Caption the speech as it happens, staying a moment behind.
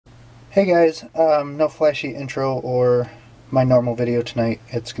Hey guys, no flashy intro or my normal video tonight.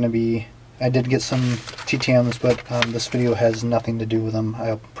 It's going to be, I did get some TTMs, but this video has nothing to do with them.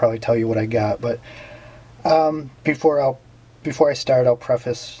 I'll probably tell you what I got, but before I start, I'll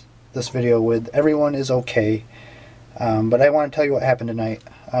preface this video with everyone is okay, but I want to tell you what happened tonight.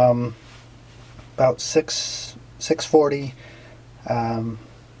 About 6:40,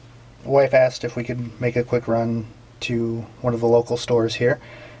 wife asked if we could make a quick run to one of the local stores here.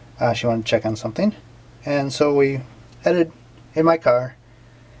 She wanted to check on something, and so we headed in my car,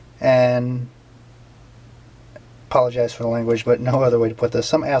 and apologize for the language, but no other way to put this.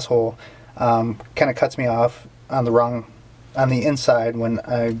 Some asshole kind of cuts me off on the inside when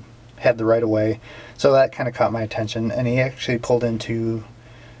I had the right of way, so that kind of caught my attention, and he actually pulled into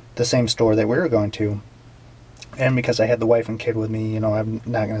the same store that we were going to. And because I had the wife and kid with me, you know, I'm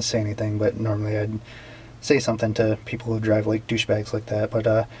not going to say anything, but normally I'd say something to people who drive like douchebags like that.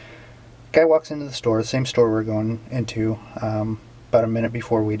 But guy walks into the store, the same store we're going into, about a minute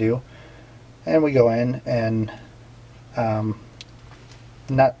before we do, and we go in, and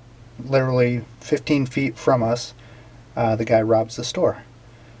not literally 15 feet from us, the guy robs the store.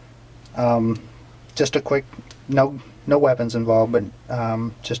 Just a quick, no weapons involved, but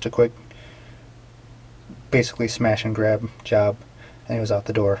just a quick, basically smash and grab job, and he was out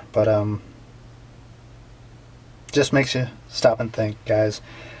the door. But just makes you stop and think, guys.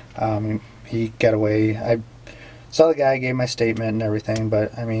 He got away. I saw the guy, gave my statement and everything,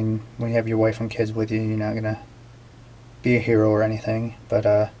 but I mean, when you have your wife and kids with you, you're not gonna be a hero or anything.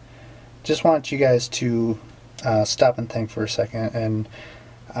 But just want you guys to stop and think for a second,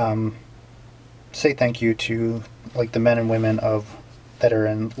 and say thank you to like the men and women that are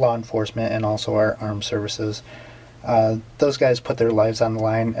in law enforcement and also our armed services. Those guys put their lives on the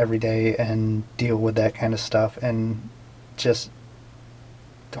line every day and deal with that kind of stuff, and just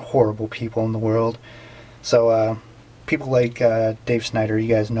horrible people in the world. So people like Dave Snyder,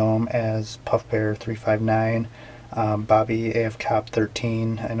 you guys know him as Puff Bear 359, Bobby AF Cop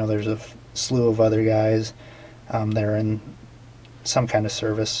 13. I know there's a slew of other guys that are in some kind of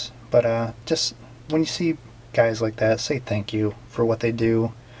service, but just when you see guys like that, say thank you for what they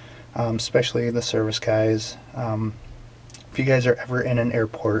do, especially the service guys. If you guys are ever in an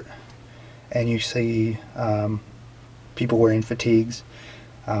airport and you see people wearing fatigues,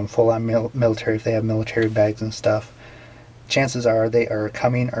 full-on military, if they have military bags and stuff, chances are they are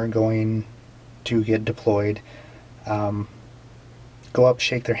coming or going to get deployed. Go up,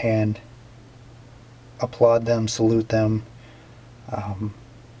 shake their hand, applaud them, salute them.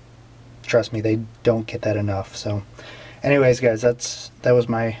 Trust me, they don't get that enough. So anyways, guys, that was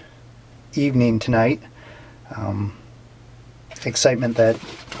my evening tonight. Excitement that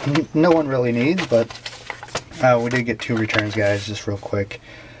no one really needs, but we did get 2 returns, guys, just real quick.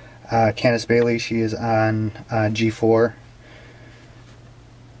 Candice Bailey, she is on G4,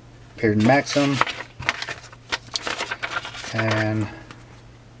 appeared in Maxim. And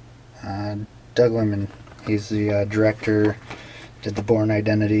Doug Lemon, he's the director, did the Bourne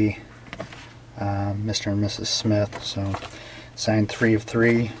Identity, Mr. and Mrs. Smith, so signed 3 of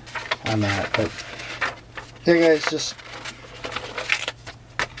 3 on that. But yeah, guys,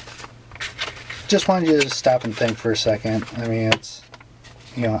 just wanted you to stop and think for a second. I mean, it's,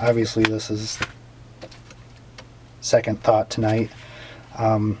 you know, obviously this is second thought tonight.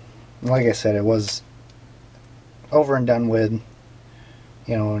 Like I said, it was over and done with,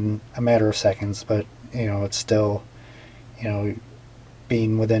 you know, in a matter of seconds, but, you know, it's still, you know,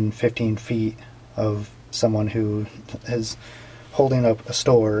 being within 15 feet of someone who is holding up a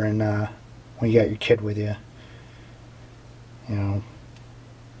store, and when you got your kid with you, you know.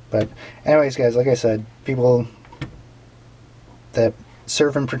 But anyways, guys, like I said, people that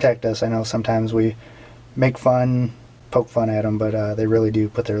serve and protect us, I know sometimes we make fun, poke fun at them, but they really do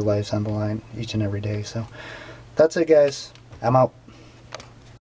put their lives on the line each and every day. So that's it, guys. I'm out.